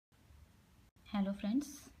Hello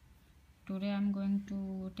friends, today I'm going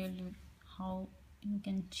to tell you how you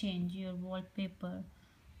can change your wallpaper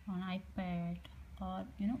on iPad, or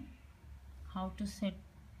how to set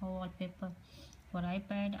a wallpaper for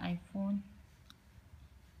iPad, iPhone.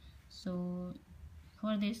 So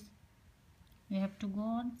for this you have to go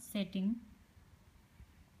on setting.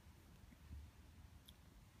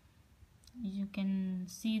 You can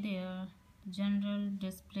see there general,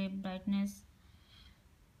 display, brightness,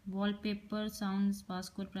 wallpaper, sounds,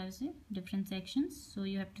 passcode, privacy, different sections. So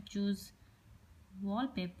you have to choose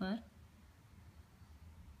wallpaper.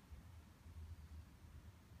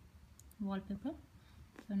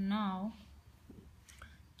 So now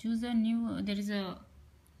choose a new, there is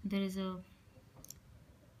a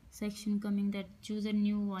section coming that choose a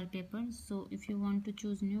new wallpaper. So if you want to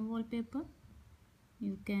choose new wallpaper,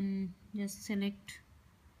 you can just select.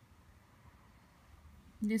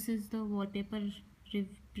 This is the wallpaper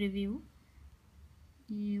preview.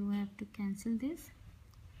 You have to cancel this.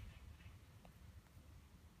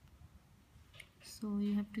 So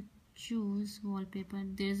you have to choose wallpaper.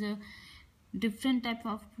 There's a different type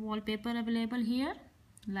of wallpaper available here,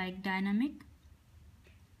 like dynamic.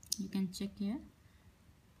 You can check here.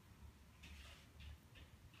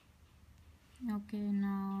 Okay,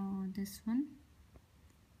 now this one.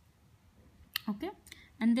 Okay,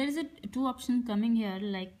 and there is a two option coming here,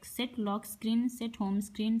 like set lock screen, set home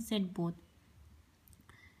screen, set both.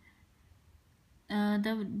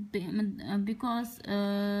 Because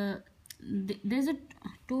there's a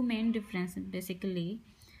two main difference basically.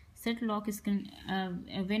 Set lock screen,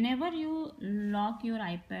 whenever you lock your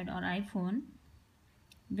iPad or iPhone,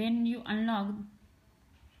 when you unlock,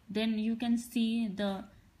 then you can see the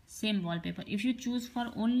same wallpaper if you choose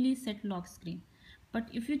for only set lock screen. But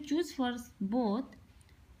if you choose for both,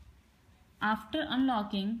 after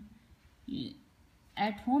unlocking,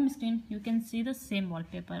 at home screen you can see the same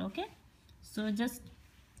wallpaper. Okay, so just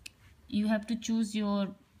you have to choose your,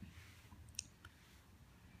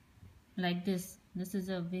 like this is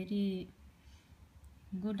a very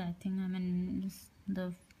good, I think. I mean,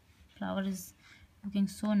 the flower is looking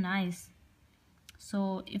so nice.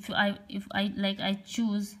 So if I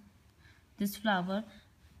choose this flower,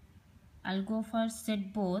 I'll go for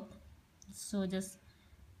set both. So just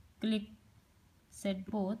click set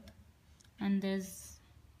both, and there's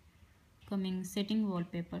coming setting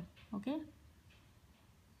wallpaper. Okay,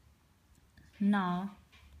 now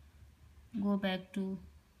go back to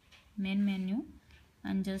main menu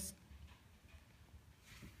and just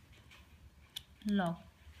lock.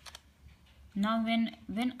 Now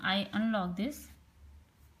when I unlock this,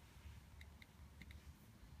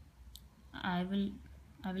 I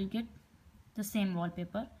will get the same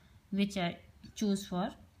wallpaper which I choose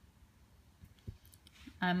for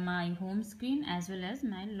my home screen as well as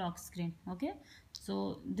my lock screen. Okay,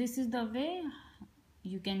 so this is the way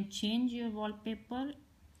you can change your wallpaper.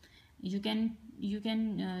 You can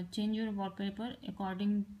change your wallpaper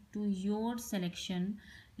according to your selection.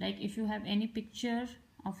 Like if you have any picture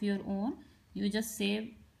of your own, you just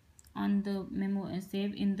save on the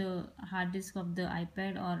save in the hard disk of the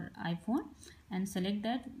iPad or iPhone, and select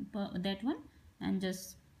that one, and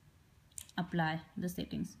just apply the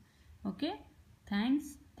settings. Okay,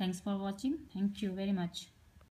 thanks for watching. Thank you very much.